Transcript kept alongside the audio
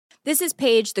This is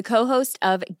Paige, the co-host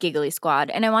of Giggly Squad,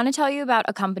 and I want to tell you about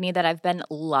a company that I've been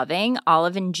loving,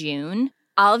 Olive & June.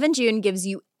 Olive & June gives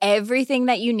you everything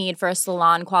that you need for a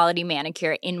salon-quality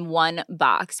manicure in one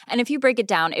box. And if you break it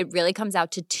down, it really comes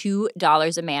out to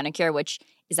 $2 a manicure, which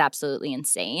is absolutely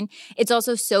insane. It's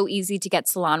also so easy to get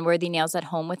salon-worthy nails at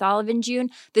home with Olive & June.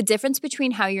 The difference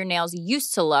between how your nails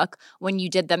used to look when you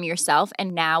did them yourself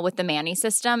and now with the Mani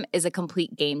system is a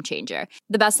complete game changer.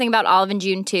 The best thing about Olive &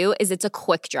 June, too, is it's a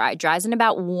quick dry. Dries in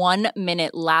about 1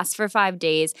 minute, lasts for 5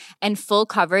 days, and full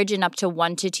coverage in up to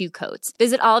 1 to 2 coats.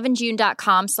 Visit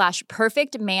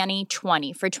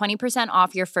oliveandjune.com/perfectmani20 for 20%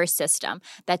 off your first system.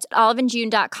 That's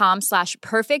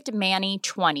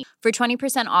oliveandjune.com/perfectmani20 for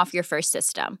 20% off your first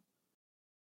system. The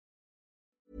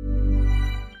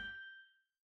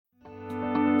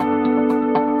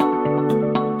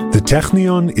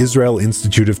Technion Israel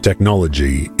Institute of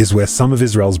Technology is where some of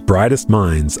Israel's brightest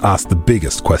minds ask the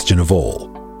biggest question of all.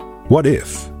 What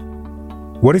if?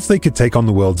 What if they could take on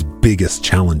the world's biggest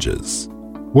challenges?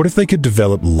 What if they could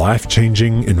develop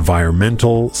life-changing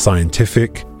environmental,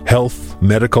 scientific, health,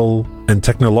 medical, and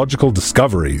technological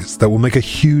discoveries that will make a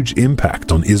huge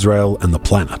impact on Israel and the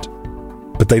planet?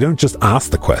 But they don't just ask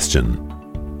the question,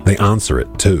 they answer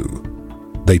it too.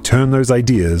 They turn those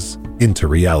ideas into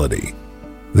reality.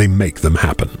 They make them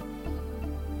happen.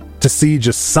 To see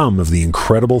just some of the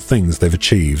incredible things they've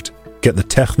achieved, get the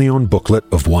Technion Booklet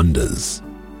of Wonders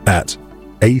at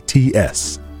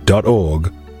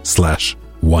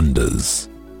ats.org/wonders.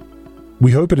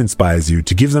 We hope it inspires you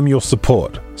to give them your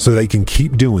support so they can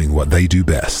keep doing what they do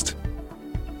best.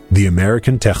 The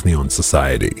American Technion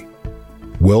Society.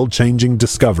 World-changing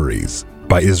discoveries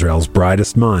by Israel's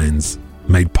brightest minds,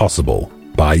 made possible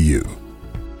by you.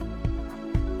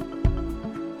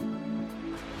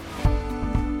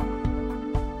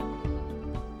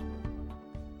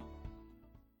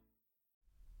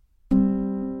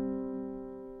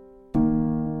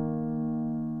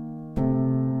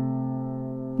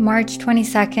 March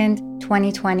 22nd,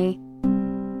 2020.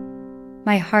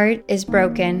 My heart is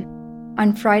broken.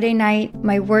 On Friday night,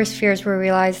 my worst fears were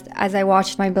realized as I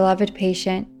watched my beloved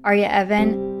patient, Aryeh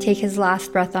Even, take his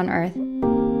last breath on earth.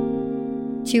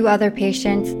 2 other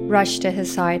patients rushed to his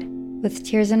side. With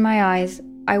tears in my eyes,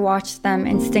 I watched them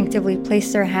instinctively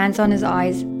place their hands on his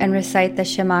eyes and recite the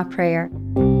Shema prayer.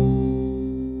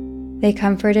 They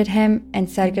comforted him and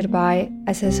said goodbye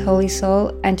as his holy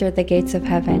soul entered the gates of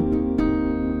heaven.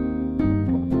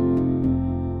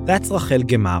 That's Rachel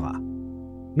Gemara.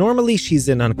 Normally she's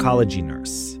an oncology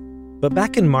nurse. But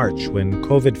back in March, when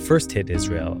COVID first hit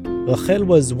Israel, Rachel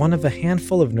was one of a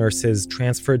handful of nurses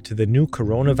transferred to the new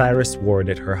coronavirus ward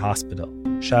at her hospital,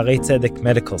 Shaarei Tzedek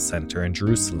Medical Center in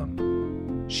Jerusalem.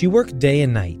 She worked day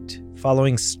and night,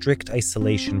 following strict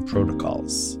isolation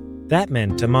protocols. That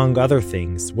meant, among other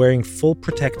things, wearing full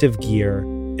protective gear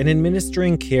and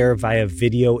administering care via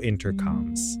video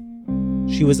intercoms.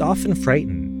 She was often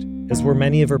frightened, as were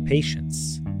many of her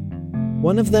patients.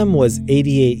 One of them was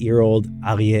 88-year-old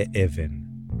Aryeh Even,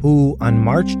 who on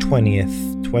March 20th,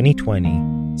 2020,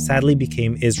 sadly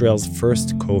became Israel's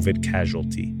first COVID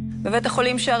casualty. בבית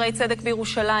החולים שערי צדק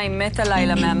בירושלים מת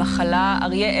הלילה מהמחלה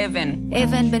אריה אבן.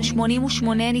 אבן, בן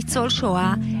 88, ניצול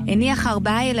שואה, הניח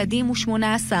 4 ילדים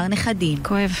ו18 נכדים.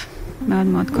 כואב, מאוד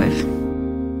מאוד כואב.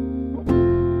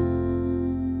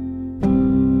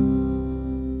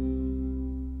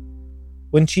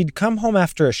 When she'd come home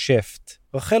after a shift,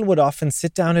 Rachel would often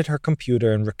sit down at her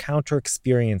computer and recount her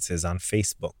experiences on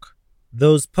Facebook.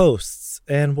 Those posts,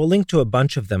 and we'll link to a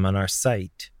bunch of them on our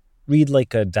site, read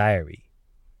like a diary.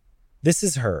 This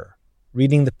is her,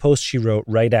 reading the post she wrote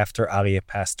right after Aryeh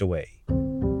passed away.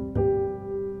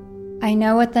 I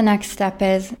know what the next step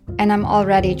is, and I'm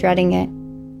already dreading it.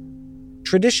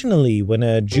 Traditionally, when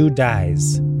a Jew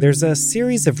dies, there's a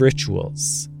series of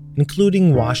rituals,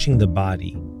 including washing the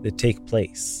body, that take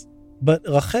place. But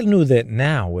Rachel knew that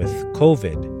now, with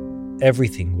COVID,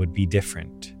 everything would be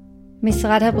different.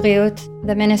 Misrad HaBriut,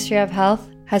 the Ministry of Health,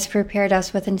 has prepared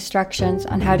us with instructions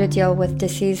on how to deal with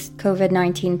deceased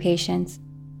COVID-19 patients.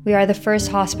 We are the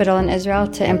first hospital in Israel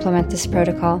to implement this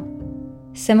protocol.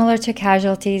 Similar to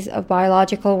casualties of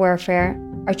biological warfare,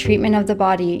 our treatment of the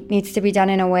body needs to be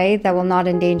done in a way that will not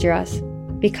endanger us.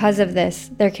 Because of this,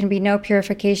 there can be no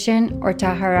purification or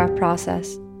tahara process.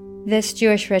 This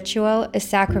Jewish ritual is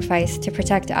sacrifice to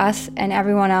protect us and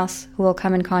everyone else who will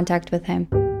come in contact with him.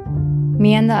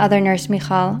 Me and the other nurse,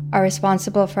 Michal, are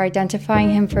responsible for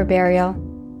identifying him for burial.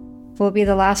 We'll be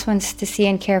the last ones to see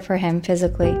and care for him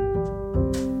physically.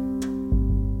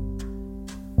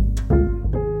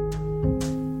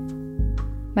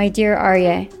 My dear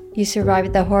Aryeh, you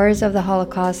survived the horrors of the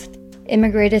Holocaust.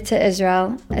 immigrated to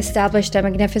Israel, established a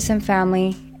magnificent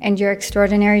family, and your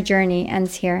extraordinary journey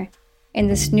ends here, in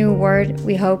this new world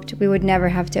we hoped we would never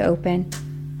have to open.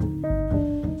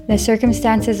 The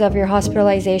circumstances of your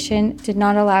hospitalization did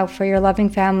not allow for your loving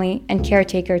family and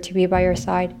caretaker to be by your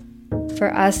side.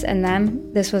 For us and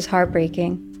them, this was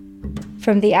heartbreaking.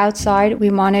 From the outside, we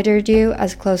monitored you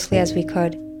as closely as we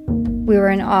could. We were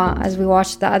in awe as we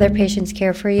watched the other patients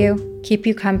care for you, keep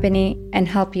you company, and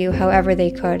help you however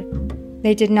they could.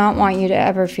 They did not want you to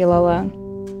ever feel alone.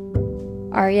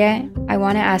 Aryeh, I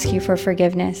want to ask you for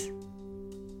forgiveness.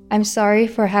 I'm sorry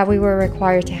for how we were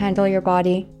required to handle your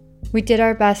body. We did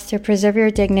our best to preserve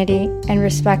your dignity and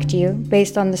respect you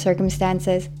based on the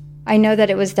circumstances. I know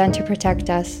that it was done to protect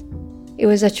us. It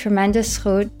was a tremendous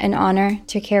zchut and honor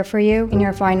to care for you in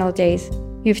your final days.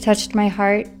 You've touched my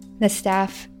heart, the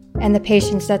staff, and the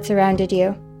patients that surrounded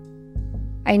you.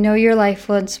 I know your life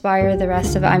will inspire the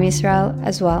rest of Am Yisrael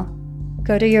as well.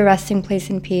 Go to your resting place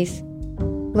in peace.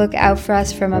 Look out for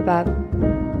us from above.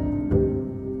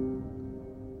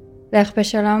 לך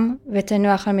בשלום,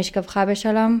 ותנוח על משכבך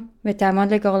בשלום,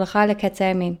 ותעמוד לגורלך לקץ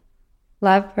הימים.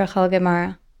 Love, Rachel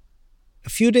Gemara. A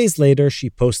few days later, she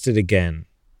posted again,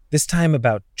 this time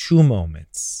about two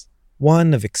moments,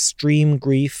 one of extreme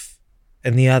grief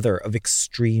and the other of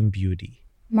extreme beauty.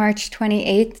 March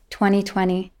 28,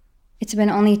 2020. It's been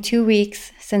only 2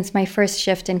 weeks since my first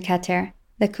shift in Keter,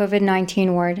 the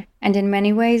COVID-19 ward, and in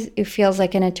many ways, it feels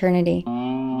like an eternity.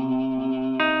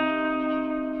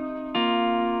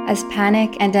 As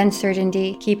panic and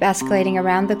uncertainty keep escalating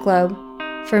around the globe,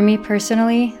 for me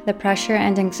personally, the pressure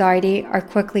and anxiety are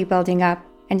quickly building up,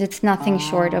 and it's nothing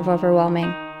short of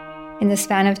overwhelming. In the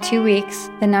span of 2 weeks,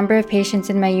 the number of patients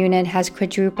in my unit has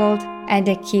quadrupled, and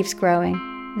it keeps growing.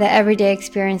 The everyday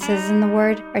experiences in the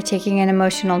ward are taking an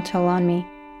emotional toll on me.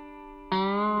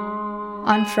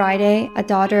 On Friday, a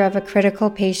daughter of a critical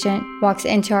patient walks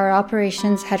into our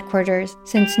operations headquarters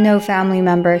since no family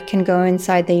member can go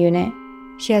inside the unit.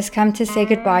 She has come to say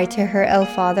goodbye to her ill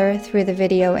father through the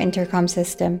video intercom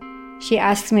system. She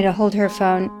asks me to hold her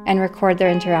phone and record their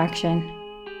interaction.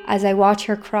 As I watch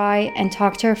her cry and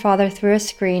talk to her father through a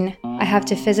screen, I have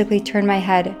to physically turn my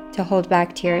head to hold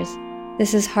back tears.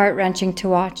 This is heart-wrenching to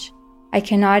watch. I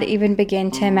cannot even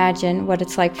begin to imagine what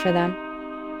it's like for them.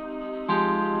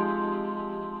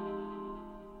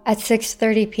 At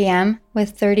 6:30 p.m.,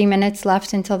 with 30 minutes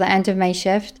left until the end of my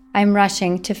shift, I'm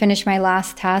rushing to finish my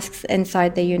last tasks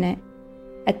inside the unit.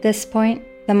 At this point,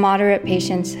 the moderate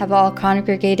patients have all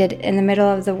congregated in the middle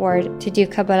of the ward to do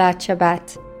Kabbalat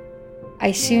Shabbat.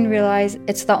 I soon realize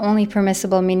it's the only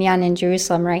permissible minyan in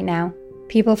Jerusalem right now.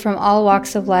 People from all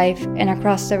walks of life and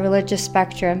across the religious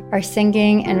spectrum are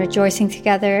singing and rejoicing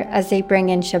together as they bring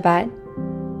in Shabbat.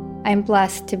 I'm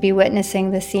blessed to be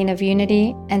witnessing the scene of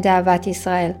unity and Ahavat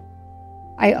Yisrael.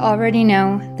 I already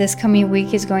know this coming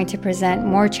week is going to present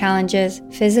more challenges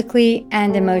physically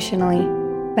and emotionally,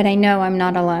 but I know I'm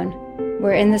not alone.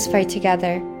 We're in this fight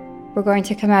together. We're going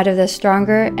to come out of this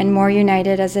stronger and more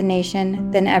united as a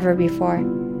nation than ever before.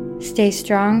 Stay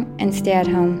strong and stay at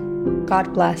home.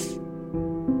 God bless.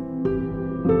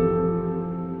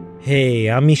 Hey,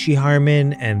 I'm Mishy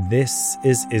Harman, and this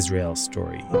is Israel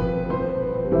Story.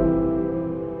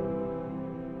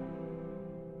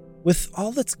 With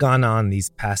all that's gone on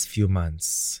these past few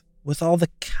months, with all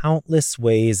the countless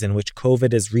ways in which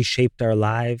COVID has reshaped our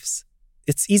lives,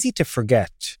 it's easy to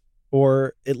forget,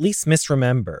 or at least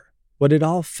misremember, what it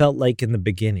all felt like in the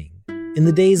beginning. In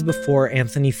the days before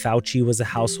Anthony Fauci was a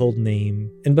household name,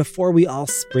 and before we all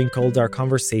sprinkled our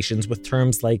conversations with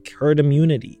terms like herd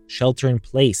immunity, shelter in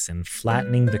place, and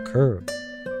flattening the curve.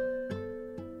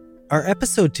 Our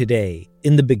episode today,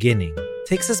 In the Beginning,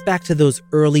 takes us back to those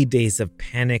early days of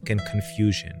panic and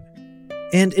confusion.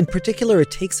 And in particular,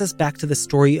 it takes us back to the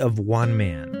story of one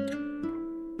man.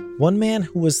 One man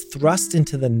who was thrust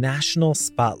into the national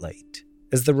spotlight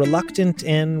as the reluctant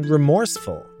and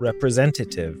remorseful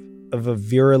representative of a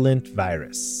virulent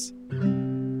virus.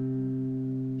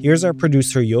 Here's our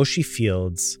producer Yoshi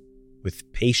Fields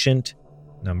with patient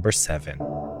number 7.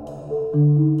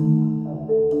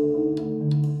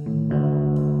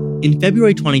 In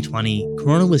February 2020,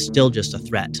 Corona was still just a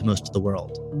threat to most of the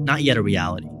world, not yet a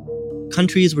reality.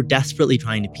 Countries were desperately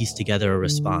trying to piece together a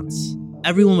response.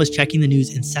 Everyone was checking the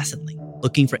news incessantly,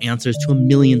 looking for answers to a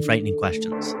million frightening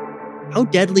questions. How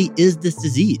deadly is this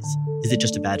disease? Is it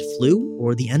just a bad flu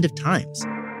or the end of times?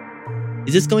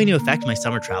 Is this going to affect my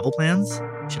summer travel plans?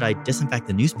 Should I disinfect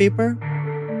the newspaper?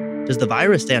 Does the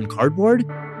virus stay on cardboard?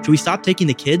 Should we stop taking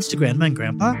the kids to Grandma and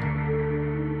Grandpa?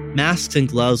 Masks and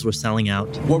gloves were selling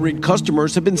out. Worried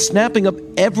customers have been snapping up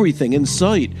everything in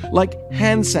sight, like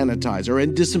hand sanitizer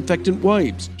and disinfectant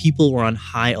wipes. People were on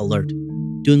high alert,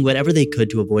 doing whatever they could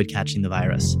to avoid catching the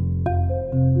virus.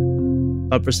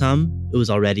 But for some, it was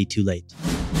already too late.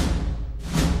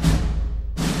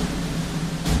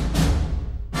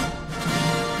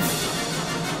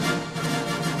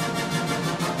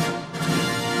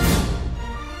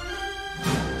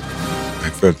 I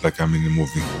felt like I'm in a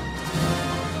movie.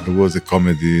 There was a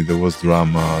comedy, there was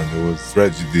drama, there was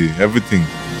tragedy, everything.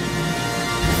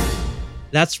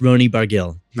 That's Roni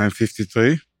Bargil. I'm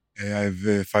 53. I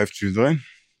have 5 children,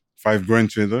 5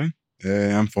 grandchildren.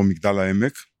 I'm from Migdal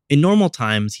HaEmek. In normal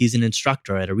times, he's an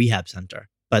instructor at a rehab center.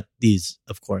 But these,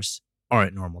 of course,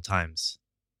 aren't normal times.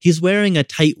 He's wearing a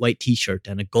tight white t-shirt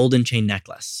and a golden chain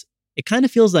necklace. It kind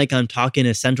of feels like I'm talking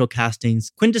to Central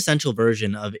Casting's quintessential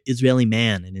version of Israeli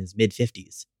man in his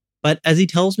mid-50s. But as he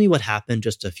tells me what happened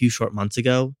just a few short months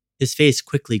ago, his face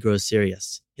quickly grows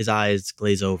serious. His eyes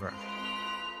glaze over.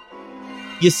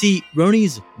 You see,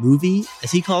 Roni's movie,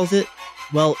 as he calls it,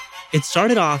 well, it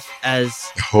started off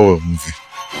as a horror movie.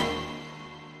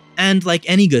 And like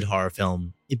any good horror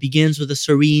film, it begins with a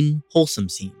serene, wholesome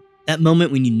scene. That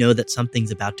moment when you know that something's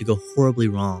about to go horribly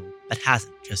wrong, but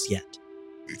hasn't just yet.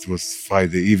 It was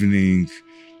Friday evening,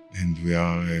 and we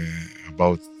are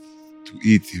about to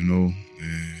eat,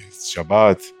 it's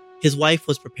Shabbat. His wife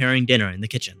was preparing dinner in the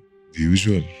kitchen. The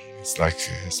usual. It's like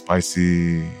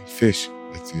spicy fish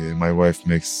that my wife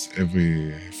makes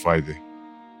every Friday.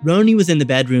 Roni was in the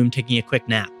bedroom taking a quick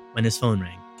nap when his phone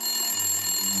rang.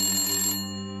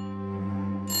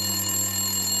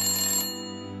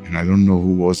 And I don't know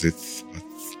who was it, but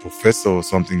professor or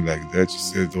something like that. She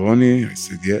said, Roni? I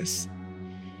said, yes.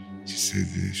 She said,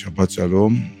 Shabbat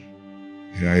Shalom.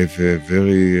 I have a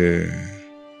very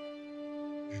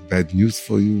bad news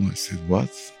for you. I said, what?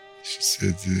 She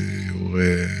said,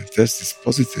 your test is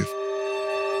positive.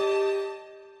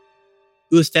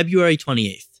 It was February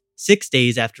 28th, 6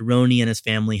 days after Roni and his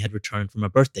family had returned from a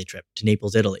birthday trip to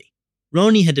Naples, Italy.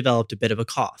 Roni had developed a bit of a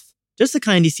cough, just the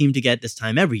kind he seemed to get this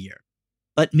time every year.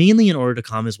 But mainly in order to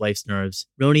calm his wife's nerves,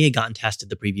 Roni had gotten tested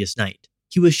the previous night.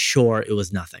 He was sure it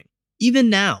was nothing. Even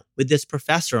now, with this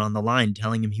professor on the line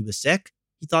telling him he was sick,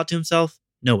 he thought to himself,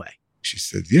 no way. She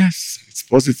said, yes, it's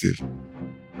positive.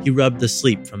 He rubbed the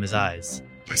sleep from his eyes.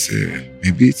 I said,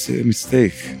 maybe it's a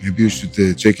mistake. Maybe you should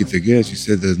check it again. She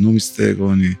said, there's no mistake,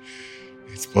 Roni.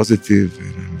 It's positive,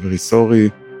 and I'm very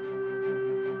sorry.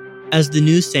 As the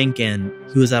news sank in,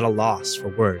 he was at a loss for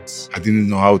words. I didn't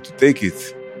know how to take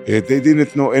it. They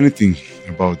didn't know anything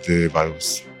about the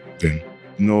virus then.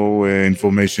 No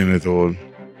information at all.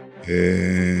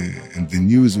 And the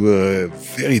news were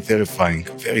very terrifying,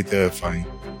 very terrifying.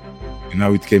 And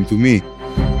now it came to me.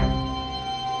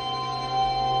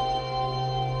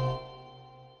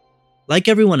 Like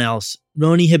everyone else,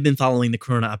 Roni had been following the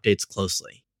corona updates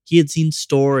closely. He had seen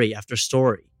story after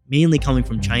story, mainly coming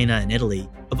from China and Italy,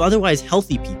 of otherwise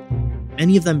healthy people,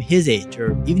 many of them his age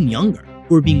or even younger,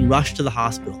 who were being rushed to the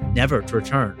hospital, never to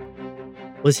return.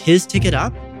 Was his ticket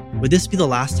up? Would this be the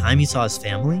last time he saw his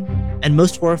family? And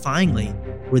most horrifyingly,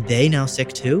 were they now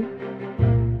sick too?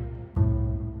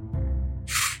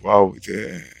 Wow,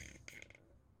 it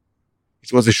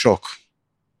was a shock.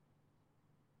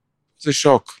 It was a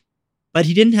shock. But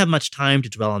he didn't have much time to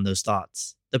dwell on those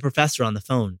thoughts. The professor on the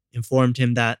phone informed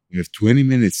him that you have 20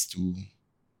 minutes to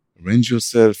arrange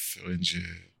yourself, arrange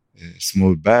a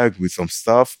small bag with some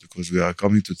stuff, because we are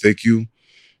coming to take you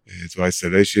to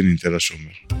isolation in Tel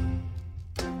HaShomer.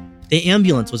 The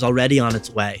ambulance was already on its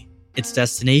way. Its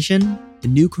destination, the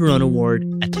new corona ward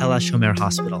at Tel HaShomer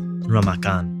Hospital in Ramat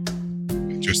Gan.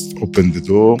 I just opened the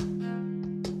door.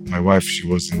 My wife, she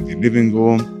was in the living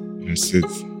room, and I said,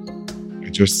 I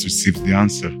just received the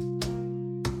answer.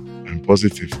 I'm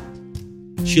positive.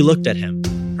 She looked at him,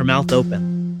 her mouth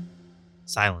open.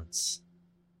 Silence.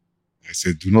 I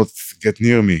said, do not get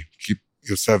near me. Keep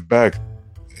yourself back.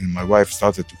 And my wife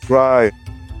started to cry.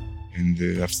 And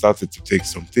I've started to take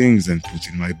some things and put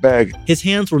in my bag. His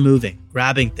hands were moving,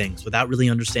 grabbing things without really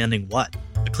understanding what.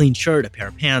 A clean shirt, a pair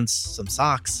of pants, some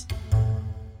socks.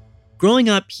 Growing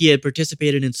up, he had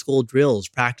participated in school drills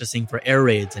practicing for air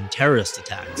raids and terrorist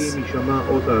attacks.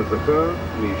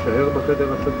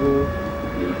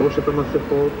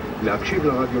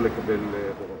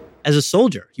 As a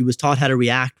soldier, he was taught how to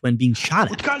react when being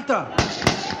shot at.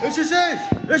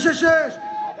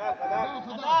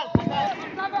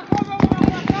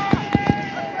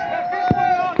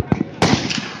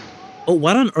 But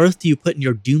what on earth do you put in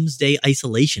your doomsday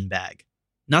isolation bag?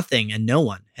 Nothing and no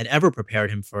one had ever prepared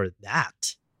him for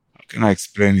that. can I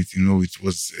explain it? It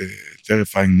was a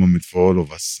terrifying moment for all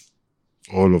of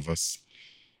us.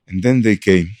 And then they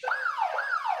came.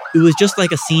 It was just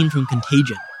like a scene from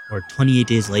Contagion or 28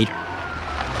 Days Later.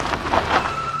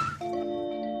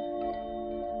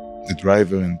 The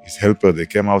driver and his helper, they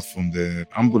came out from the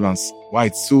ambulance,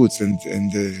 white suits and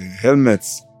the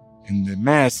helmets and the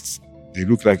masks. They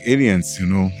look like aliens,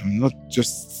 I'm not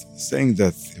just saying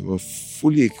that. They were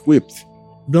fully equipped.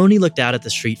 Roni looked out at the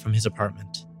street from his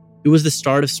apartment. It was the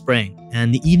start of spring,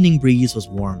 and the evening breeze was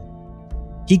warm.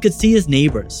 He could see his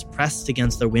neighbors pressed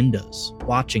against their windows,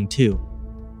 watching too.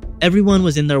 Everyone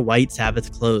was in their white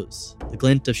Sabbath clothes, the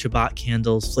glint of Shabbat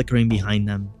candles flickering behind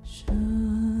them.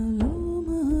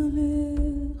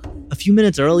 A few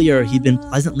minutes earlier, he'd been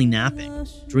pleasantly napping,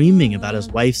 dreaming about his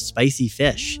wife's spicy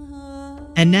fish.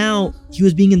 And now, he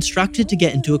was being instructed to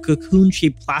get into a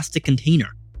cocoon-shaped plastic container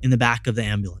in the back of the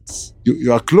ambulance.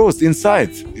 You are closed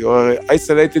inside. You are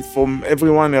isolated from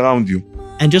everyone around you.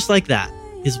 And just like that,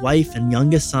 his wife and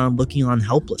youngest son looking on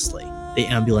helplessly, the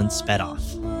ambulance sped off.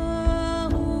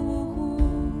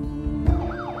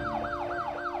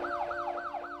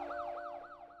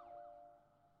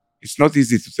 It's not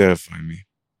easy to terrify me.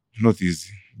 Not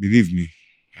easy. Believe me.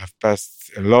 I've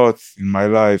passed a lot in my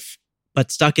life.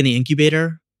 But stuck in the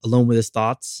incubator, alone with his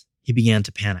thoughts, he began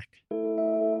to panic.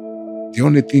 The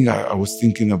only thing I was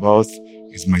thinking about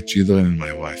is my children and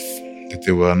my wife, that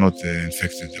they were not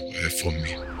infected from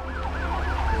me.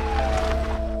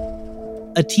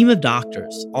 A team of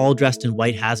doctors, all dressed in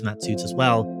white hazmat suits as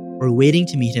well, were waiting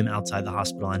to meet him outside the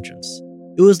hospital entrance.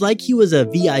 It was like he was a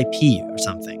VIP or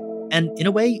something. And in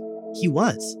a way, he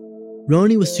was.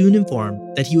 Roni was soon informed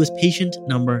that he was patient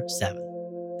number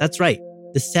 7. That's right,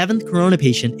 the 7th corona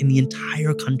patient in the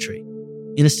entire country.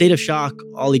 In a state of shock,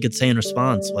 all he could say in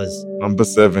response was, Number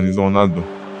 7 is Ronaldo.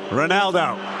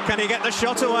 Ronaldo, can he get the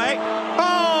shot away?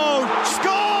 Oh,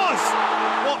 scores!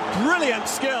 What brilliant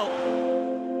skill!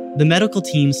 The medical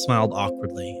team smiled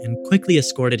awkwardly and quickly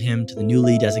escorted him to the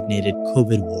newly designated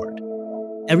COVID ward.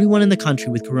 Everyone in the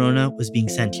country with corona was being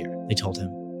sent here, they told him.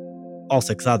 All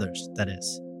 6 others, that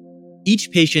is.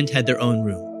 Each patient had their own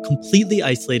room, completely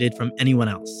isolated from anyone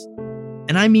else.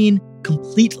 And I mean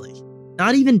completely.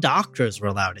 Not even doctors were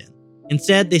allowed in.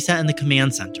 Instead, they sat in the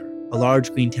command center, a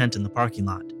large green tent in the parking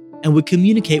lot, and would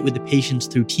communicate with the patients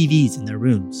through TVs in their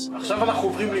rooms.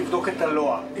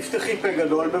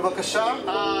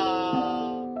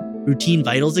 Routine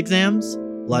vitals exams,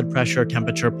 blood pressure,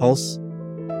 temperature, pulse,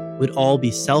 would all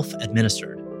be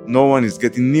self-administered. No one is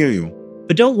getting near you.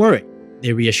 But don't worry,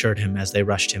 they reassured him as they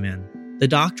rushed him in. The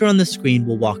doctor on the screen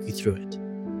will walk you through it.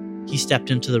 He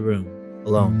stepped into the room,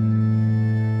 alone.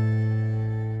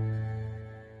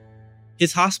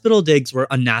 His hospital digs were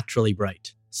unnaturally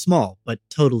bright, small, but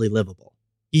totally livable.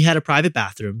 He had a private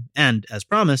bathroom and, as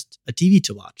promised, a TV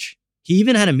to watch. He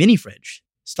even had a mini fridge,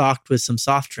 stocked with some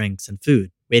soft drinks and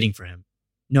food, waiting for him.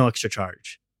 No extra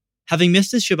charge. Having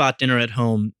missed his Shabbat dinner at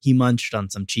home, he munched on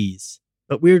some cheese.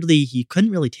 But weirdly, he couldn't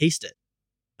really taste it.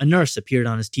 A nurse appeared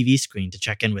on his TV screen to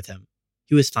check in with him.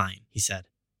 He was fine, he said.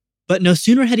 But no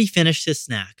sooner had he finished his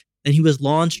snack than he was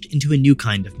launched into a new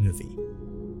kind of movie.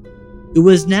 It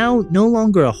was now no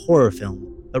longer a horror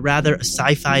film, but rather a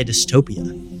sci-fi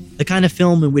dystopia, the kind of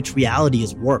film in which reality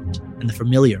is warped and the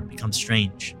familiar becomes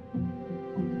strange.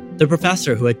 The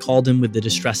professor who had called him with the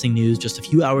distressing news just a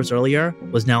few hours earlier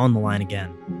was now on the line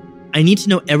again. I need to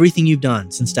know everything you've done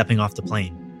since stepping off the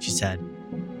plane, she said.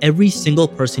 Every single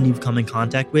person you've come in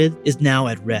contact with is now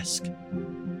at risk.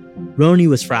 Roni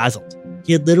was frazzled.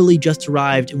 He had literally just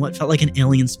arrived in what felt like an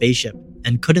alien spaceship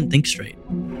and couldn't think straight.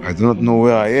 I do not know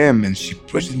where I am, and she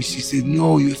pressured me. She said,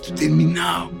 no, you have to tell me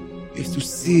now. You have to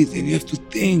sit, and you have to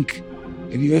think,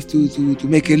 and you have to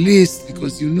make a list,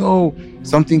 because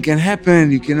something can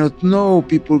happen. You cannot know.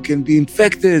 People can be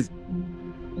infected.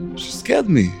 She scared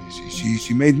me.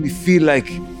 She made me feel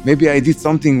like maybe I did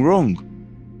something wrong.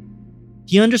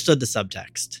 He understood the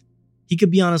subtext. He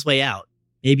could be on his way out,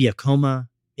 maybe a coma,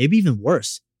 maybe even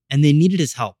worse, and they needed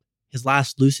his help, his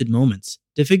last lucid moments,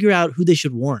 to figure out who they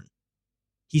should warn.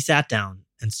 He sat down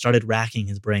and started racking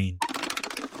his brain,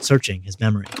 searching his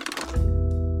memory.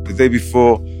 The day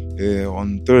before,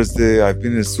 on Thursday, I've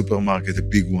been in a supermarket, a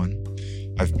big one.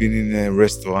 I've been in a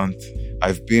restaurant.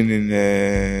 I've been in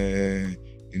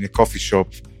a coffee shop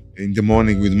in the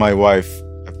morning with my wife.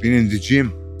 I've been in the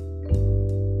gym.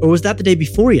 Or was that the day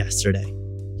before yesterday?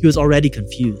 He was already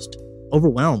confused,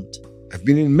 overwhelmed. I've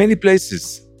been in many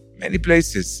places.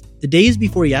 The days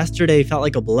before yesterday felt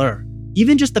like a blur.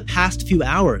 Even just the past few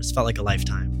hours felt like a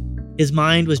lifetime. His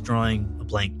mind was drawing a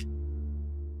blank.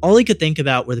 All he could think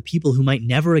about were the people who might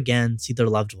never again see their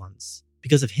loved ones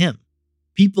because of him.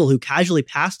 People who casually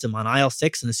passed him on aisle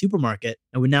 6 in the supermarket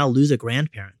and would now lose a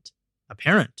grandparent, a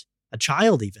parent, a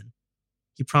child even.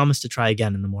 He promised to try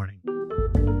again in the morning.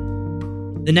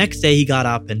 The next day he got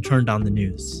up and turned on the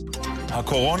news.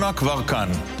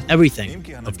 Everything,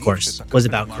 of course, was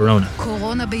about corona.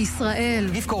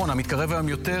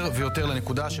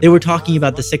 They were talking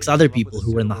about the 6 other people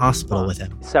who were in the hospital with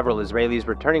him. Several Israelis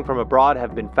returning from abroad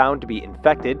have been found to be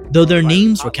infected. Though their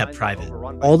names were kept private,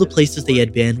 all the places they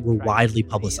had been were widely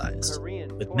publicized,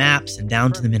 with maps and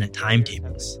down-to-the-minute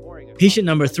timetables. Patient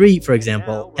number 3, for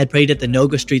example, had prayed at the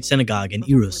Noga Street Synagogue in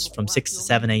Irus from 6 to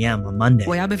 7 a.m. on Monday.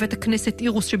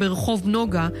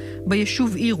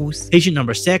 Patient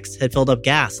number 6 had filled up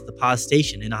gas at the Paz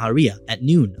station in Nahariya at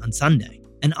noon on Sunday,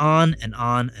 and on and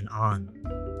on and on.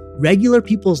 Regular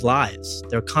people's lives,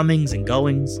 their comings and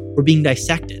goings, were being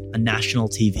dissected on national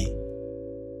TV.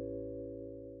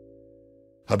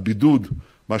 הבידוד,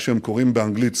 מה שהם קוראים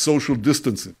באנגלית social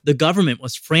distancing. The government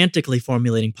was frantically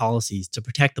formulating policies to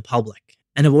protect the public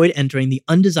and avoid entering the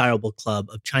undesirable club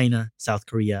of China, South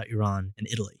Korea, Iran, and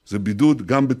Italy. זה בידוד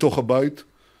גם בתוך הבית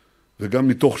וגם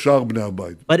מתוך שאר בני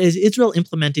הבית. But as Israel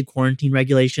implemented quarantine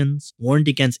regulations, warned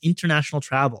against international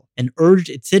travel, and urged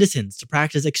its citizens to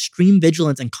practice extreme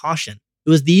vigilance and caution, it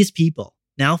was these people,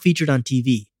 now featured on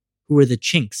TV, who were the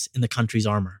chinks in the country's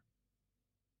armor.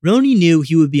 Roni knew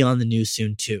he would be on the news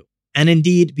soon too. And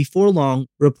indeed, before long,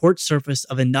 reports surfaced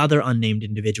of another unnamed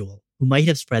individual who might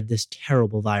have spread this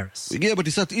terrible virus. הגיע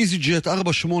בטיסת EasyJet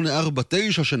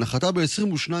 4849 שנחתה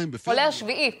ב-22 בפברואר. חולה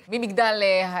השביעי ממגדל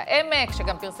העמק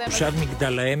שגם פרסם... תושב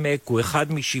מגדל העמק הוא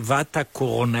אחד משבעת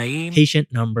הקורונאים.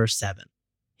 Patient number 7.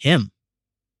 Him.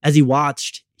 As he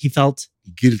watched, he felt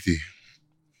guilty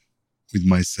with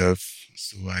myself,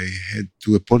 so I had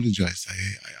to apologize.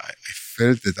 I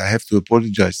felt that I have to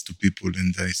apologize to people,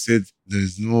 and I said there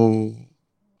is no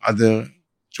other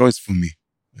choice for me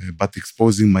but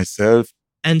exposing myself.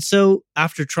 And so,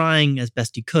 after trying as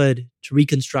best he could to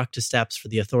reconstruct his steps for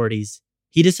the authorities,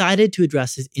 he decided to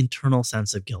address his internal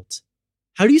sense of guilt.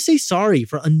 How do you say sorry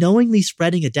for unknowingly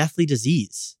spreading a deathly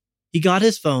disease? He got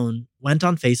his phone, went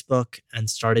on Facebook, and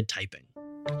started typing.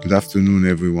 Good afternoon,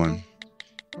 everyone.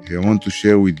 I want to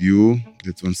share with you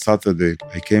that on Saturday,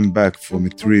 I came back from a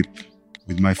trip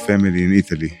with my family in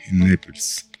Italy, in Naples.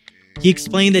 He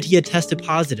explained that he had tested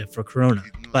positive for corona,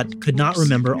 but could not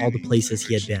remember all the places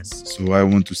he had been. So I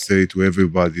want to say to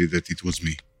everybody that it was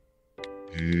me.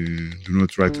 Do not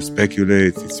try to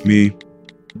speculate, it's me.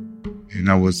 And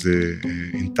I was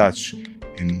in touch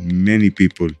with many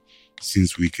people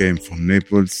since we came from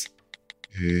Naples.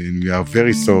 And we are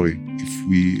very sorry if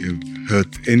we have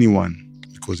hurt anyone,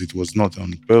 because it was not on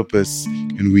purpose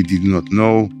and we did not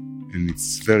know. And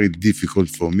it's very difficult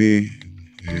for me.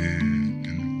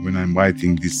 And when I'm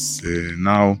writing this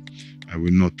now, I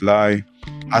will not lie,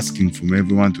 asking from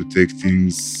everyone to take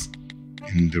things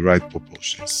in the right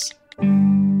proportions.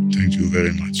 Thank you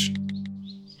very much.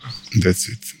 That's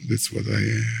it. That's what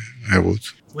I wrote.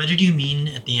 What did you mean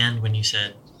at the end when you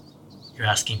said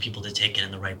you're asking people to take it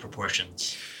in the right proportions?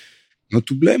 Not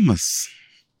to blame us.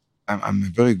 I'm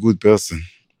a very good person.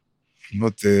 I'm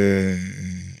not a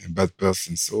bad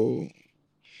person, so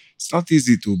it's not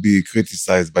easy to be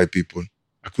criticized by people.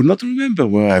 I could not remember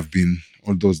where I've been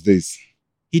all those days.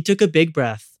 He took a big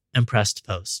breath and pressed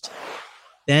post.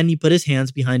 Then he put his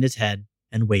hands behind his head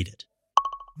and waited.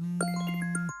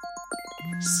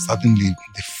 Suddenly,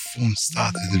 the phone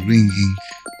started ringing,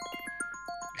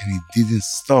 and it didn't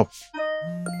stop.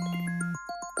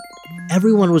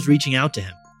 Everyone was reaching out to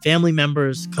him. Family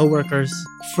members, co-workers.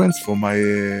 Friends from my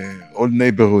old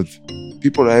neighborhood.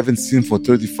 People I haven't seen for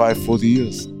 35, 40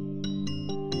 years.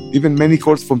 Even many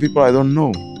calls from people I don't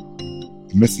know.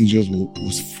 The messenger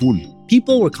was full.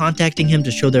 People were contacting him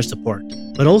to show their support,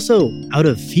 but also out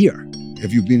of fear.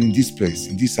 Have you been in this place,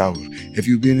 in this hour? Have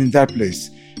you been in that place?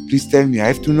 Please tell me, I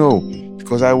have to know,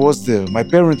 because I was there, my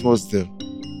parent was there.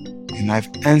 And I've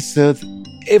answered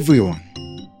everyone.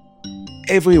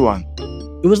 Everyone.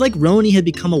 It was like Roni had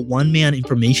become a one-man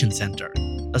information center,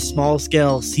 a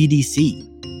small-scale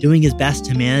CDC, doing his best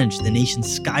to manage the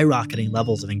nation's skyrocketing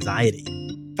levels of anxiety.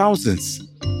 Thousands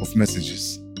of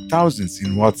messages, thousands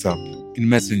in WhatsApp, in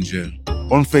Messenger,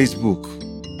 on Facebook.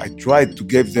 I tried to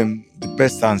give them the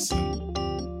best answer.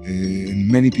 And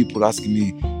many people asking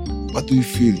me, what do you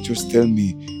feel? Just tell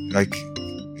me, like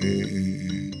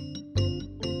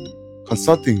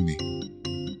consulting me.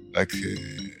 Like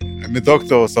I'm a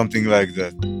doctor or something like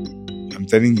that. I'm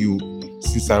telling you,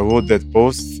 since I wrote that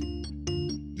post,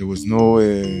 there was not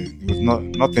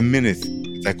a minute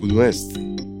that I could rest.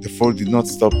 The phone did not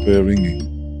stop ringing.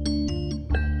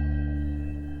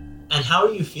 And And how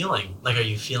are you feeling? Like, are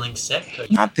you feeling sick?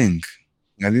 Nothing.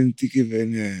 I didn't take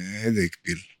even a headache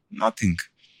pill. Nothing.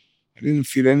 I didn't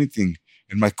feel anything.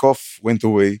 And my cough went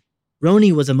away.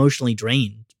 Roni was emotionally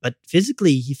drained, but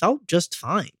physically he felt just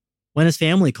fine. When his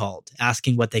family called,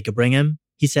 asking what they could bring him,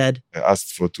 he said, I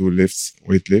asked for 2 lifts,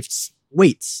 weight lifts.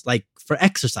 Weights, like for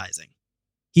exercising.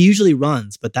 He usually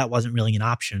runs, but that wasn't really an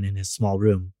option in his small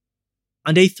room.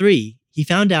 On day 3, he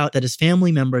found out that his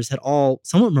family members had all,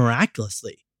 somewhat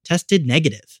miraculously, tested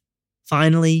negative.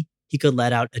 Finally, he could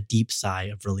let out a deep sigh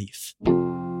of relief.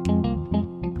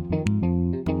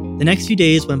 The next few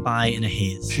days went by in a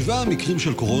haze. He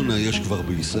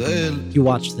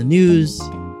watched the news,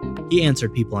 he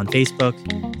answered people on Facebook,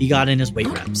 he got in his weight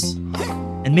reps.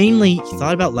 And mainly, he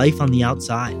thought about life on the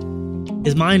outside.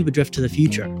 His mind would drift to the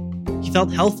future. He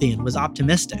felt healthy and was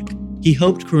optimistic. He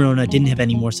hoped Corona didn't have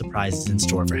any more surprises in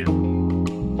store for him.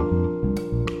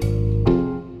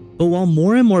 But while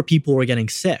more and more people were getting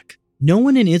sick, no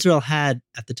one in Israel had,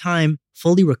 at the time,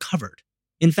 fully recovered.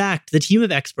 In fact, the team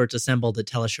of experts assembled at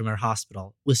Tel HaShomer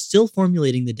Hospital was still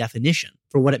formulating the definition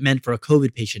for what it meant for a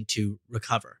COVID patient to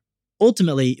recover.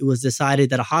 Ultimately, it was decided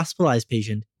that a hospitalized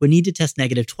patient would need to test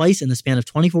negative twice in the span of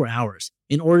 24 hours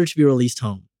in order to be released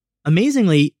home.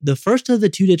 Amazingly, the first of the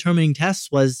 2 determining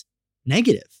tests was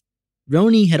negative.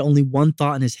 Roni had only one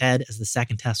thought in his head as the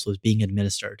second test was being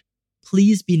administered.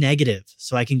 Please be negative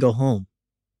so I can go home.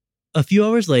 A few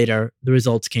hours later, the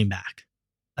results came back.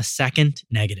 A second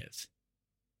negative.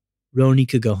 Roni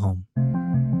could go home.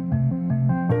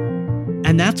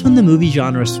 And that's when the movie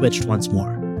genre switched once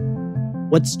more.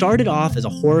 What started off as a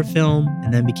horror film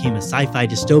and then became a sci-fi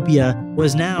dystopia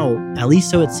was now, at least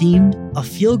so it seemed, a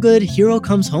feel-good hero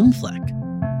comes home flick.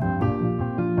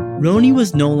 Roni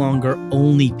was no longer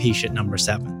only patient number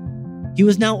 7. He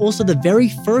was now also the very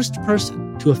first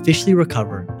person to officially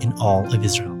recover in all of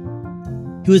Israel.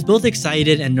 He was both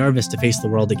excited and nervous to face the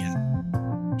world again.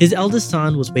 His eldest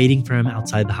son was waiting for him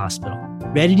outside the hospital,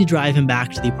 ready to drive him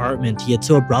back to the apartment he had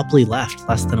so abruptly left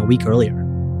less than a week earlier.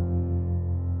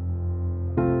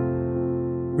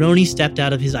 Roni stepped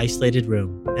out of his isolated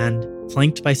room and,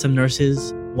 flanked by some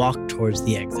nurses, walked towards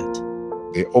the exit.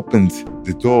 They opened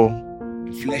the door,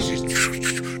 and flashes,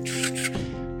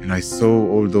 and I saw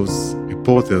all those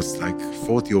reporters, like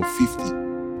 40 or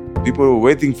 50. People were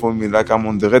waiting for me like I'm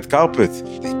on the red carpet.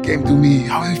 They came to me,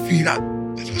 how do you feel?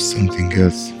 That was something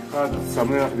else.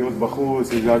 שמח להיות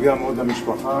בחוץ, להתגעגע מאוד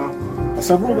למשפחה.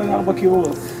 סגרו בין 4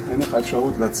 קירות, אין לך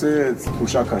אפשרות לצאת,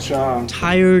 תחושה קשה.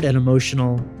 Tired and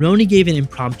emotional, Roni gave an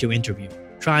impromptu interview,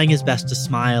 trying his best to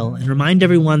smile and remind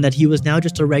everyone that he was now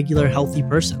just a regular, healthy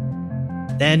person.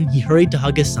 Then he hurried to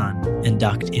hug his son and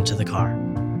ducked into the car.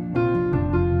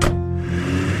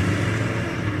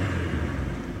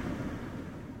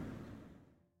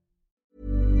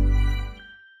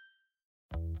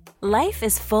 Life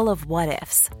is full of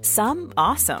what-ifs. Some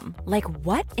awesome, like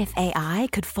what if AI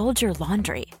could fold your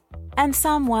laundry? And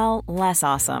some, well, less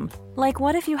awesome, like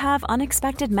what if you have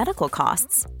unexpected medical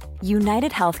costs?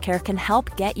 United Healthcare can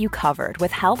help get you covered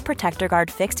with Health Protector Guard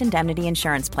fixed indemnity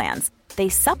insurance plans. They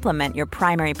supplement your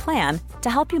primary plan to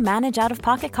help you manage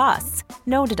out-of-pocket costs.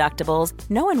 No deductibles,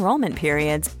 no enrollment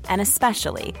periods, and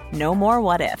especially no more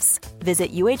what-ifs.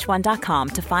 Visit uh1.com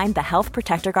to find the Health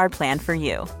Protector Guard plan for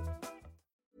you.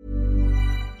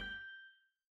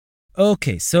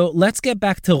 Okay, so let's get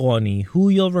back to Roni, who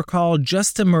you'll recall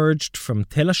just emerged from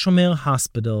Tel HaShomer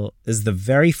Hospital as the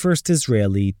very first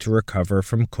Israeli to recover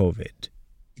from COVID.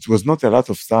 It was not a lot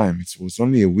of time. It was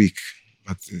only a week.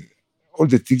 But all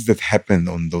the things that happened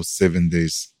on those 7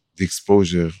 days, the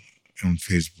exposure on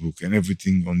Facebook and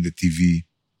everything on the TV,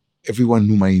 everyone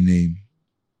knew my name.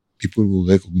 People were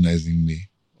recognizing me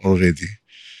already.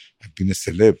 I've been a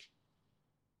celeb.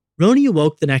 Roni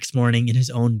awoke the next morning in his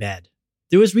own bed.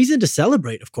 There was reason to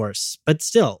celebrate, of course, but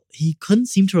still, he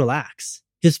couldn't seem to relax.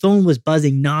 His phone was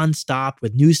buzzing nonstop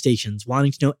with news stations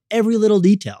wanting to know every little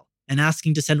detail and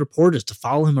asking to send reporters to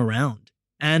follow him around.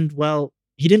 And, well,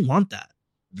 he didn't want that.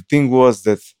 The thing was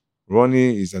that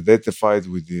Roni is identified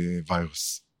with the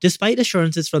virus. Despite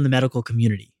assurances from the medical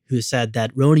community, who said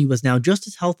that Roni was now just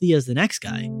as healthy as the next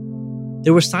guy,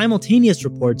 there were simultaneous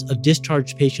reports of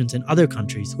discharged patients in other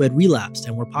countries who had relapsed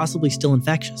and were possibly still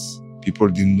infectious. People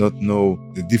did not know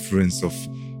the difference of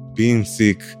being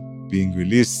sick, being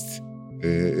released,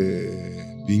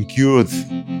 being cured.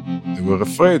 They were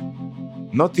afraid.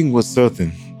 Nothing was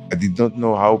certain. I did not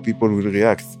know how people will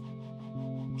react.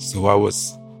 So I was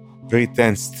very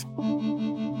tensed,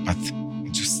 but I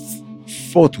just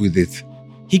fought with it.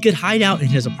 He could hide out in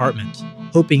his apartment,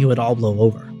 hoping it would all blow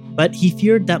over. But he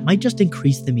feared that might just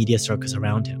increase the media circus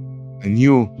around him. I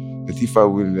knew that if I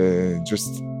will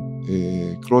just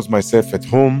close myself at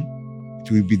home,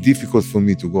 it will be difficult for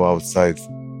me to go outside.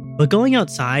 But going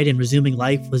outside and resuming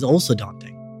life was also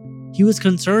daunting. He was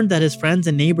concerned that his friends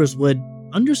and neighbors would,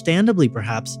 understandably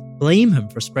perhaps, blame him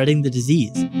for spreading the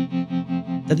disease,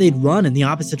 that they'd run in the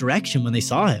opposite direction when they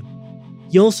saw him.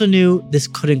 He also knew this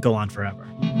couldn't go on forever.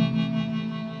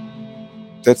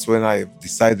 That's when I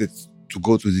decided to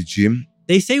go to the gym.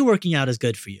 They say working out is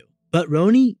good for you, but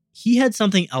Roni, he had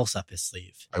something else up his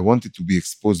sleeve. I wanted to be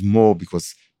exposed more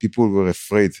because people were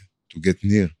afraid to get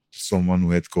near to someone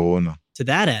who had corona. To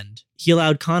that end, he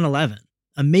allowed Kan 11,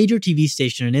 a major TV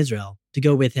station in Israel, to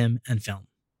go with him and film.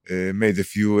 Made a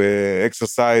few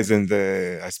exercise and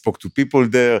I spoke to people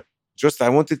there. I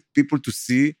wanted people to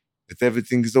see that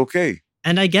everything is okay.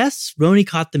 And I guess Roni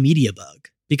caught the media bug,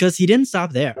 because he didn't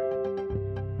stop there.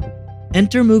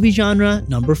 Enter movie genre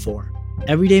number 4.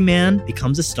 Everyday man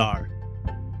becomes a star.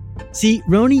 See,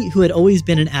 Roni, who had always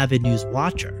been an avid news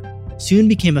watcher, soon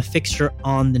became a fixture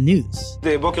on the news.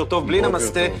 בוקר טוב, בלי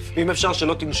נמסטה, ואם אפשר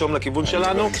שלא תנשום לכיוון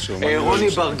שלנו. רוני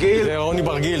ברגיל. זה רוני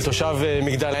ברגיל, תושב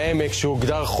מגדל העמק,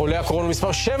 שהוגדר חולה הקורונה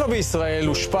מספר 7 בישראל,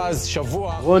 אושפז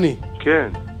שבוע. רוני. כן.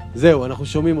 זהו, אנחנו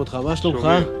שומעים אותך, מה שלומך?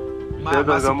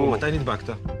 מה הסיפור? מתי נדבקת?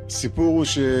 הסיפור הוא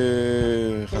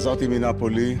שחזרתי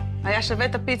מנפולי. היה שווה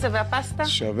את הפיצה והפסטה?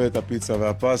 שווה את הפיצה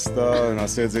והפסטה,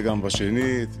 נעשה את זה גם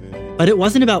בשנית. But it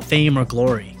wasn't about fame or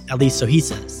glory, at least so he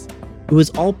says. It was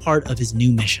all part of his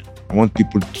new mission. I want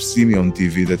people to see me on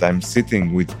TV, that I'm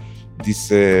sitting with this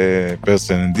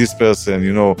person and this person,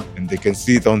 and they can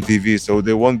see it on TV, so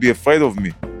they won't be afraid of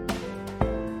me.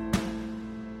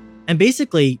 And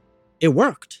basically, it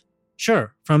worked.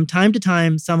 Sure, from time to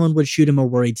time, someone would shoot him a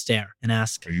worried stare and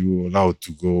ask, "Are you allowed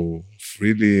to go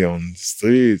freely on the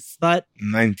streets?" But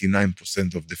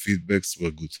 99% of the feedbacks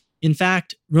were good. In fact,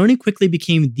 Roni quickly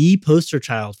became the poster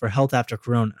child for health after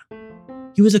corona.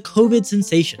 He was a COVID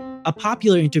sensation, a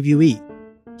popular interviewee.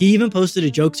 He even posted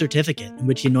a joke certificate in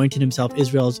which he anointed himself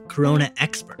Israel's corona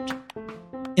expert.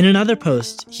 In another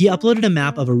post, he uploaded a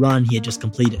map of a run he had just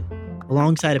completed,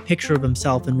 alongside a picture of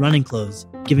himself in running clothes,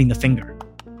 giving the finger.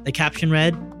 The caption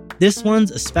read, "This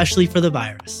one's especially for the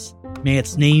virus. May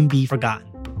its name be forgotten."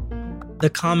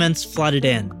 The comments flooded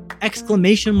in.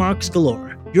 Exclamation marks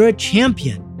galore. "You're a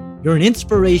champion. You're an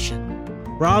inspiration.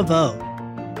 Bravo."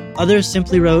 Others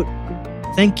simply wrote,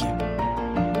 "Thank you."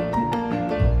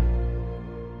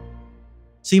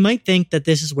 So you might think that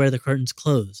this is where the curtains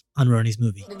close on Roni's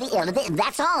movie.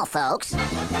 That's all, folks.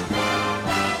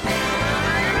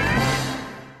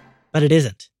 But it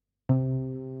isn't.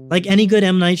 Like any good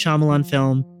M. Night Shyamalan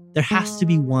film, there has to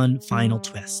be one final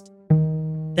twist.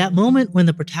 That moment when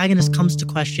the protagonist comes to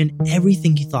question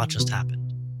everything he thought just happened.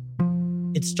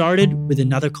 It started with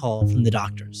another call from the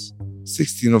doctors.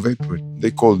 16th of April,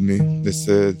 they called me. They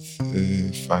said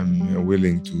if I'm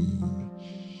willing to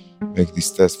make this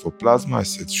test for plasma. I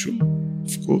said, sure,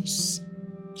 of course.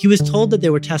 He was told that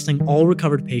they were testing all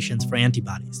recovered patients for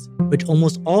antibodies, which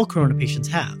almost all corona patients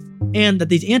have, and that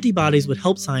these antibodies would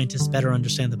help scientists better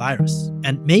understand the virus,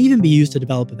 and may even be used to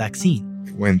develop a vaccine.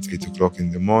 I went 8 o'clock in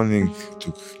the morning,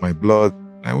 took my blood,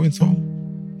 I went home.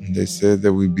 And they said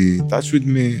they will be in touch with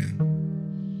me.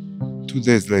 2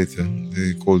 days later, they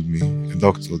called me, a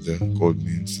doctor there called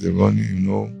me and said, Ronnie,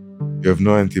 you have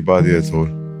no antibody at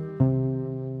all.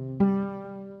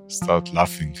 Start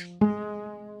laughing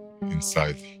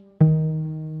inside.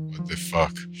 What the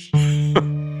fuck?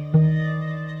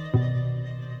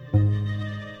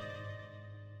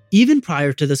 Even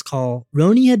prior to this call,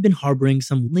 Roni had been harboring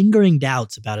some lingering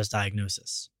doubts about his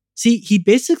diagnosis. See, he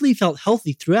basically felt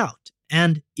healthy throughout,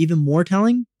 and even more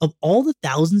telling, of all the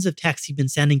thousands of texts he'd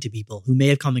been sending to people who may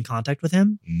have come in contact with him,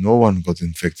 no one got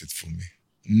infected from me.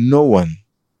 No one.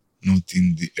 Not in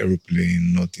the airplane,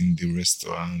 not in the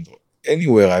restaurant, or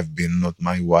anywhere I've been, not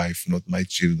my wife, not my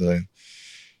children,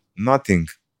 nothing.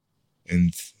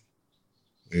 And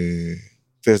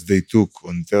tests they took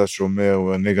on Tel Shomer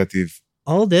were negative.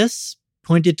 All this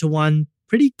pointed to one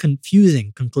pretty confusing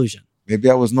conclusion. Maybe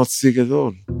I was not sick at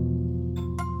all.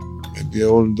 Maybe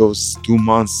all those 2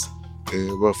 months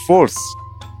were false.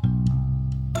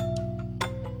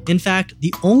 In fact,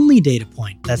 the only data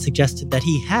point that suggested that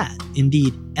he had,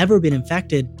 indeed, ever been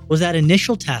infected was that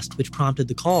initial test which prompted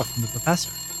the call from the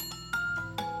professor.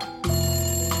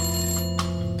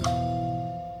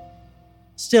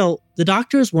 Still, the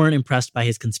doctors weren't impressed by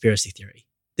his conspiracy theory.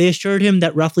 They assured him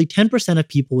that roughly 10% of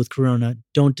people with corona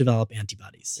don't develop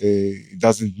antibodies. It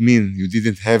doesn't mean you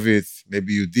didn't have it,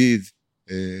 maybe you did.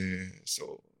 So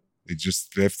they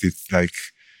just left it like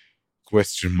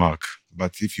question mark.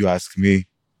 But if you ask me,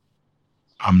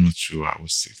 I'm not sure I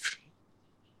was sick.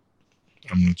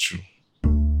 I'm not sure.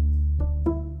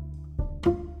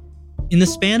 In the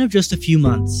span of just a few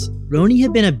months, Roni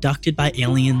had been abducted by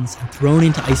aliens and thrown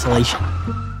into isolation.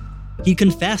 He'd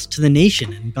confessed to the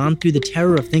nation and gone through the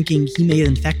terror of thinking he may have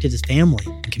infected his family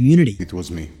and community. It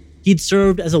was me. He'd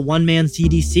served as a one-man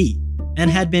CDC and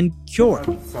had been cured.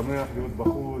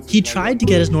 He tried to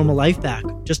get his normal life back,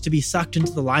 just to be sucked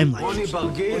into the limelight,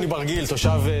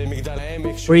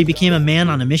 where he became a man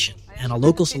on a mission and a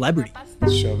local celebrity.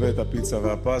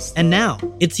 And now,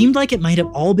 it seemed like it might have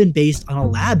all been based on a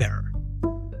lab error.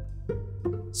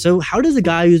 So how does a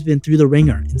guy who's been through the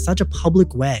ringer in such a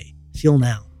public way feel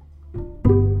now?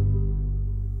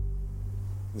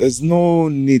 There's no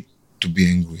need to be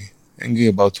angry. Angry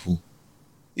about who?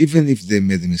 Even if they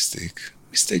made a mistake.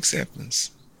 Mistakes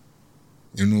happens.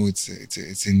 You know, it's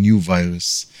a new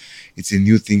virus. It's a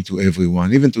new thing to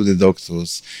everyone, even to the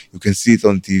doctors. You can see it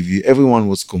on TV. Everyone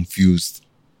was confused.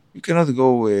 You cannot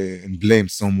go and blame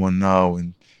someone now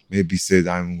and maybe say,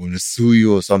 I'm going to sue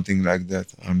you or something like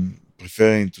that. I'm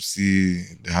preferring to see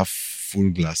the half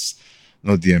full glass,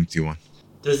 not the empty one.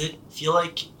 Does it feel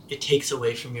like it takes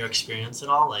away from your experience at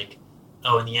all? Like,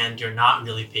 oh, in the end, you're not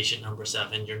really patient number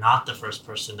 7. You're not the first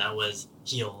person that was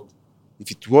healed. If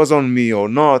it was on me or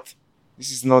not,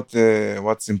 this is not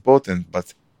what's important,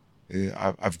 but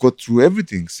I've got through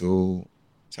everything, so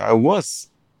I was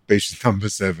patient number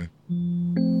 7.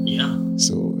 Yeah.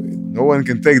 So no one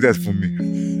can take that from me.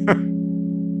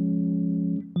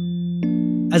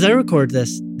 As I record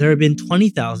this, there have been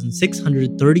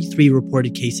 20,633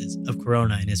 reported cases of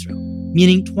corona in Israel,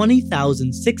 meaning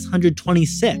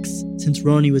 20,626 since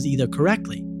Roni was either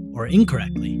correctly or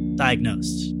incorrectly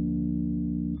diagnosed.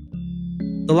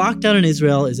 The lockdown in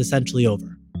Israel is essentially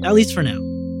over, at least for now.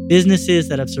 Businesses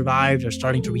that have survived are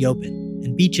starting to reopen,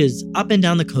 and beaches up and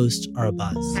down the coast are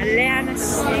abuzz.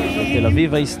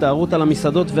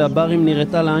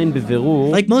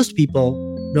 Like most people,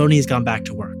 Roni has gone back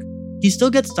to work. He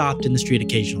still gets stopped in the street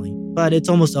occasionally, but it's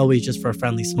almost always just for a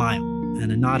friendly smile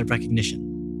and a nod of recognition.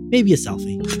 Maybe a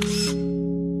selfie.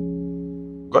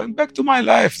 Going back to my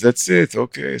life, that's it.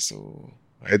 Okay, so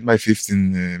I had my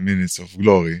 15 minutes of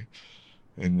glory.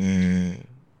 And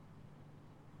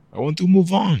I want to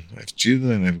move on. I have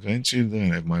children, I have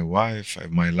grandchildren, I have my wife, I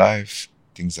have my life,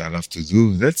 things I love to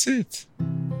do. That's it.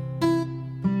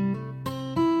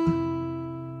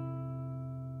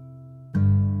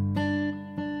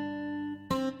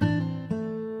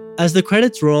 As the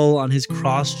credits roll on his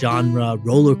cross-genre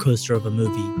roller coaster of a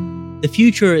movie, the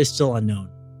future is still unknown.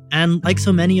 And like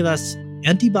so many of us,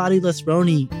 antibody-less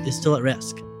Roni is still at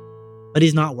risk. But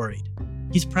he's not worried.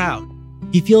 He's proud.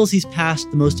 He feels he's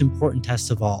passed the most important test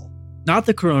of all. Not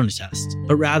the corona test,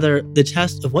 but rather the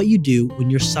test of what you do when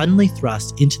you're suddenly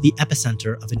thrust into the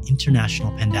epicenter of an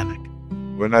international pandemic.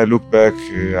 When I look back,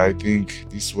 I think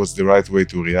this was the right way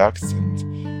to react.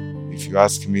 And if you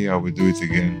ask me, I will do it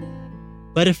again.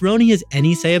 But if Roni has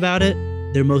any say about it,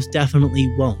 there most definitely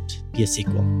won't be a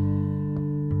sequel.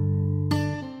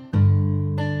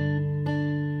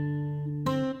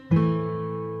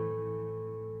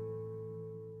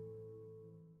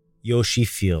 Yoshi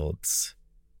Fields.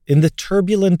 In the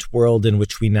turbulent world in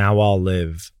which we now all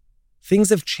live,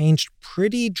 things have changed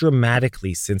pretty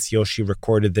dramatically since Yoshi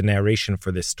recorded the narration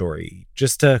for this story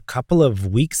just a couple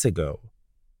of weeks ago.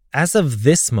 As of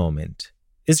this moment,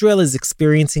 Israel is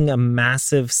experiencing a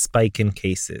massive spike in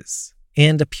cases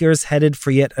and appears headed for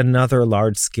yet another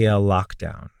large-scale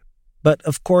lockdown. But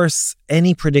of course,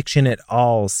 any prediction at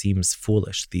all seems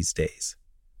foolish these days.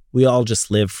 We all just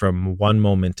live from one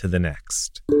moment to the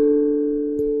next.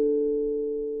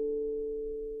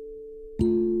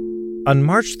 On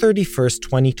March 31st,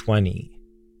 2020,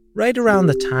 right around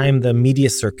the time the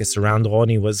media circus around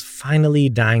Roni was finally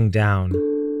dying down,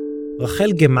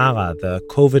 Rachel Gemara, the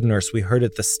COVID nurse we heard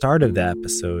at the start of the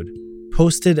episode,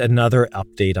 posted another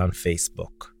update on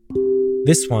Facebook.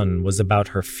 This one was about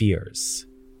her fears.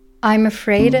 I'm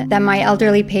afraid that my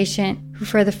elderly patient, who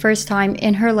for the first time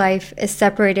in her life is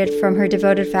separated from her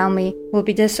devoted family, will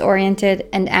be disoriented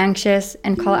and anxious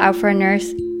and call out for a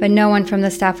nurse, but no one from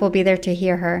the staff will be there to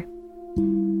hear her.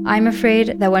 I'm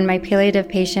afraid that when my palliative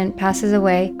patient passes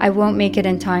away, I won't make it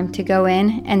in time to go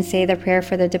in and say the prayer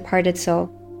for the departed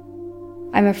soul.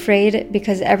 I'm afraid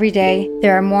because every day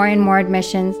there are more and more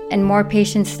admissions and more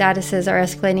patient statuses are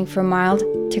escalating from mild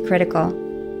to critical.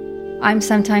 I'm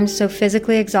sometimes so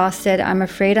physically exhausted, I'm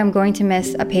afraid I'm going to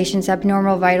miss a patient's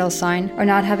abnormal vital sign or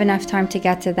not have enough time to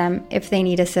get to them if they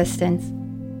need assistance.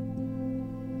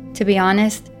 To be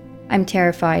honest, I'm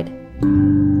terrified.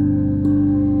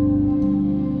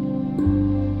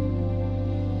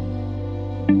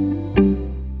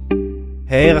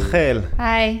 Hey, Rachel.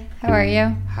 Hi, how are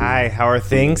you? Hi, how are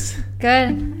things?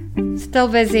 Good. Still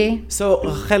busy. So,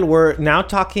 Rachel, we're now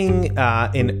talking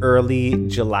in early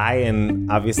July,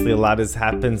 and obviously a lot has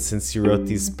happened since you wrote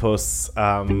these posts.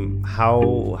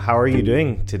 How are you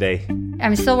doing today?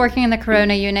 I'm still working in the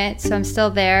corona unit, so I'm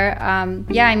still there.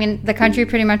 The country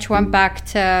pretty much went back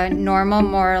to normal,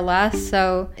 more or less,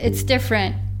 so it's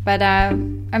different. But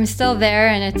I'm still there,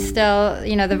 and it's still,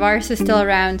 the virus is still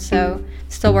around, so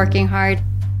still working hard.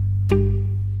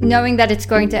 Knowing that it's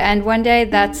going to end one day,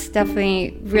 that's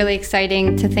definitely really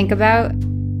exciting to think about.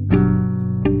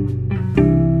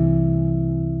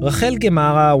 Rachel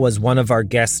Gemara was one of our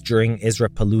guests during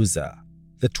Israelpalooza,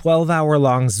 the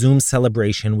 12-hour-long Zoom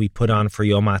celebration we put on for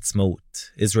Yom Ha'atzmaut,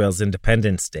 Israel's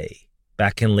Independence Day,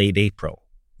 back in late April.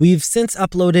 We've since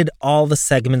uploaded all the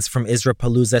segments from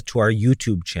Israelpalooza to our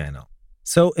YouTube channel.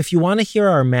 So if you want to hear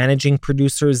our managing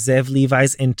producer Zev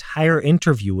Levi's entire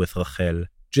interview with Rachel,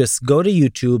 just go to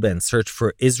YouTube and search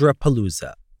for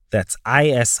Israelpalooza. That's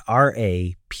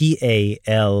ISRAPALOOZA.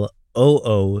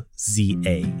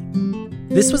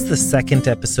 This was the second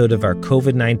episode of our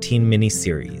COVID-19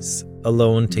 mini-series,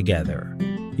 Alone Together.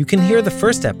 You can hear the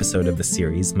first episode of the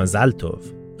series, Mazal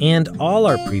Tov, and all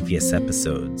our previous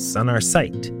episodes on our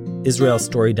site,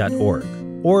 israelstory.org,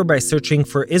 or by searching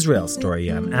for Israel Story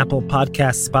on Apple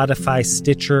Podcasts, Spotify,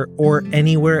 Stitcher, or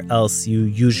anywhere else you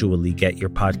usually get your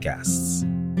podcasts.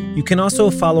 You can also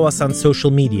follow us on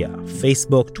social media,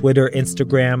 Facebook, Twitter,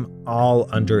 Instagram, all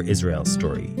under Israel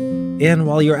Story. And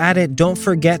while you're at it, don't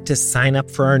forget to sign up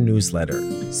for our newsletter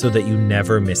so that you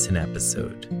never miss an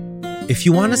episode. If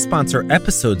you want to sponsor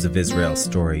episodes of Israel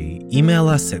Story, email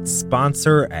us at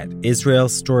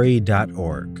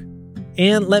sponsor@israelstory.org.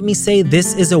 And let me say,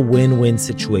 this is a win-win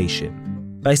situation.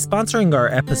 By sponsoring our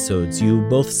episodes, you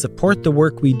both support the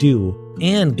work we do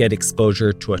and get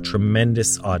exposure to a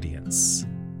tremendous audience.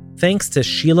 Thanks to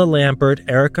Sheila Lambert,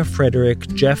 Erica Frederick,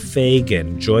 Jeff Faig,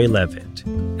 and Joy Levitt.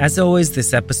 As always,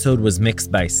 this episode was mixed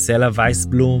by Sela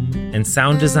Weisblum and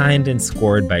sound designed and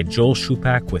scored by Joel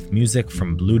Shupak with music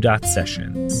from Blue Dot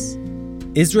Sessions.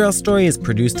 Israel Story is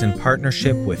produced in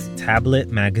partnership with Tablet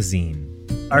Magazine.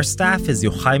 Our staff is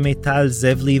Yochai Meital,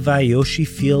 Zev Levi, Yoshi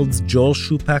Fields, Joel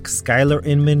Shupak, Skylar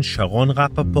Inman, Sharon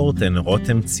Rappaport, and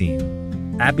Rotem Tzim.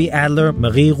 Abby Adler,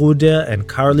 Marie Ruder, and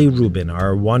Carly Rubin are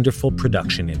our wonderful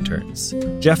production interns.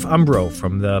 Jeff Umbro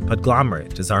from The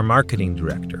Podglomerate is our marketing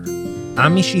director.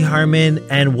 I'm Ishi Harman,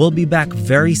 and we'll be back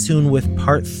very soon with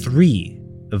part 3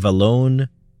 of Alone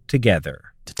Together.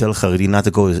 To tell Haredi not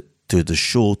to go to the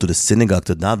shul, to the synagogue,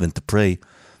 to daven, to pray,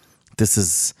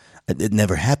 it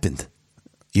never happened.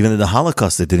 Even in the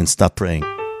Holocaust, they didn't stop praying.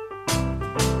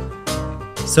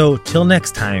 So, till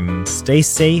next time, stay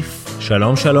safe,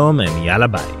 shalom shalom, and yalla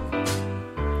bye.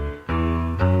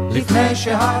 לפני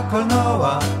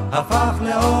שהקולנוע הפך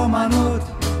לאומנות,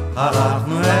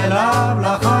 הלכנו אליו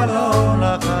לחלום,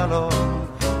 לחלום.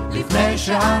 לפני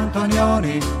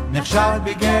שאנטוניוני נכשל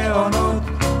בגאונות,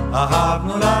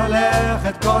 אהבנו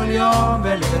ללכת כל יום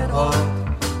ולראות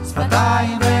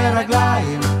שפתיים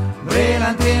ורגליים,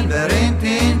 ברילנטין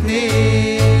ורינטינטין.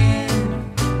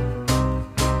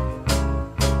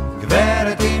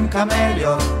 גברת עם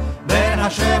קמליות בין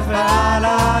השף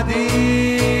והלדין.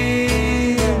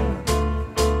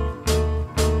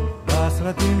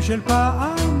 בסרטים של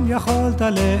פעם יכולת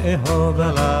לאהוב,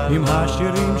 עם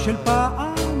השירים של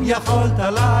פעם יכולת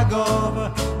לגוב,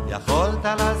 יכולת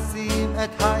לשים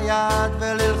את היד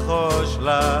וללחוש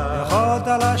לה, יכולת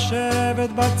לשבת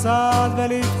בצד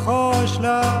ולבחוש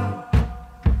לה.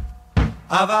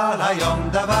 אבל היום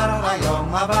דבר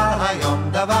היום, אבל היום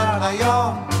דבר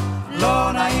היום,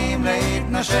 לא נעים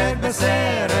להתנשק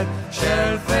בסרט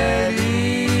של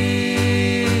פליני.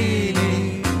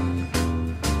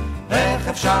 איך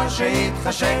אפשר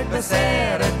שיתחשק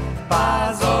בסרט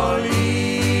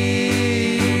פזוליני?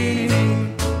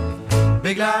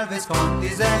 בגלל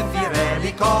ויסקונטי זה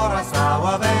פירלי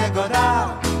קורסאווה וגודר,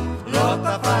 לא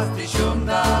תפסתי שום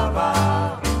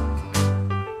דבר.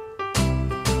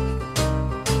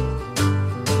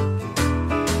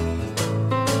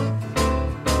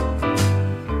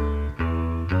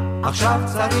 עכשיו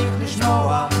צריך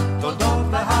לשמוע תודות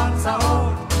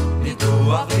והרצאות,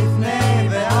 ניתוח לפני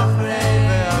ואחרי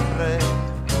ואחרי.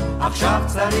 עכשיו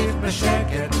צריך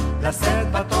בשקט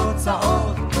לשאת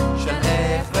בתוצאות של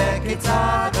איך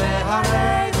וכיצד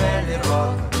והרי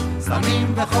ולראות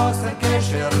סמים וחוסר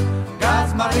קשר,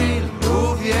 גז מרעיל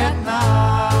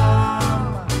ווייטנאם,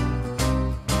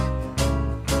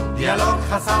 דיאלוג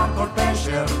חסר כל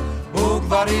פשר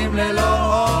וגברים ללא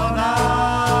עונה.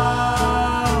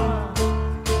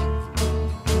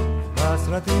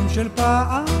 הסרטים של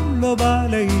פעם לא בא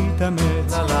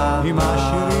להתאמץ, עם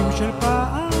השירים של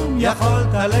פעם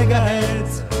יכולת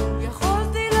לגהץ,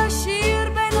 יכולתי לשיר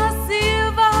בין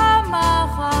הסיר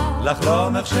והמחר,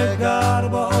 לחלום איך שגר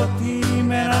בו אותי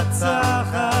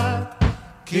מנצחת.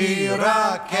 כי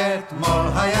רק אתמול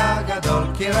היה גדול,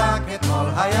 כי רק אתמול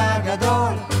היה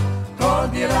גדול, כל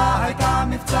דירה הייתה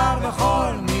מבצר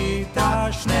וכל מיטה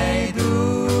 2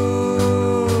 דונם.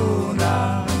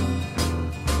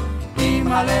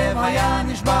 אם הלב היה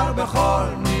נשבר בכל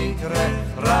מקרה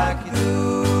רק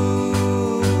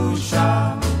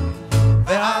דושה,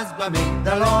 ואז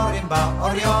במגדלורים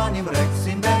באוריונים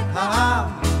רקסים בית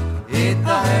העם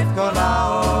התאהב כל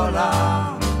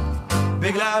העולם.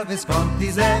 בגלל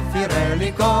ויסקונטי זה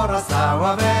פירלי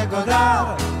קורסאווה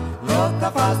וגודר, לא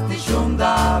תפסתי שום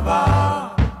דבר.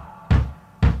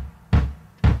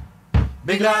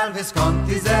 בגלל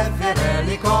ויסקונטי זה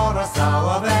פירלי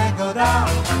קורסאווה וגודר,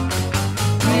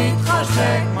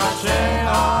 מתחשק מה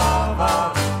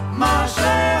שעבר, מה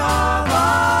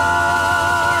שעבר.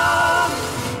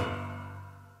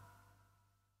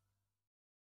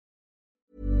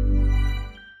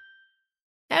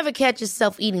 Ever catch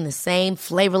yourself eating the same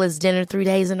flavorless dinner 3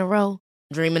 days in a row?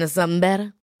 Dreaming of something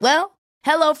better? Well,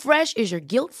 HelloFresh is your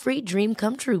guilt-free dream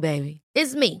come true, baby.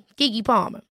 It's me, Keke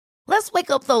Palmer. Let's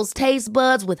wake up those taste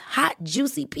buds with hot,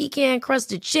 juicy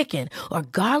pecan-crusted chicken or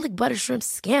garlic butter shrimp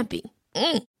scampi.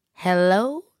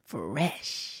 Hello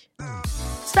Fresh.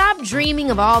 Stop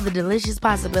dreaming of all the delicious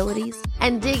possibilities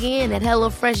and dig in at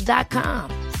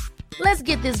HelloFresh.com. Let's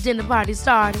get this dinner party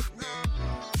started.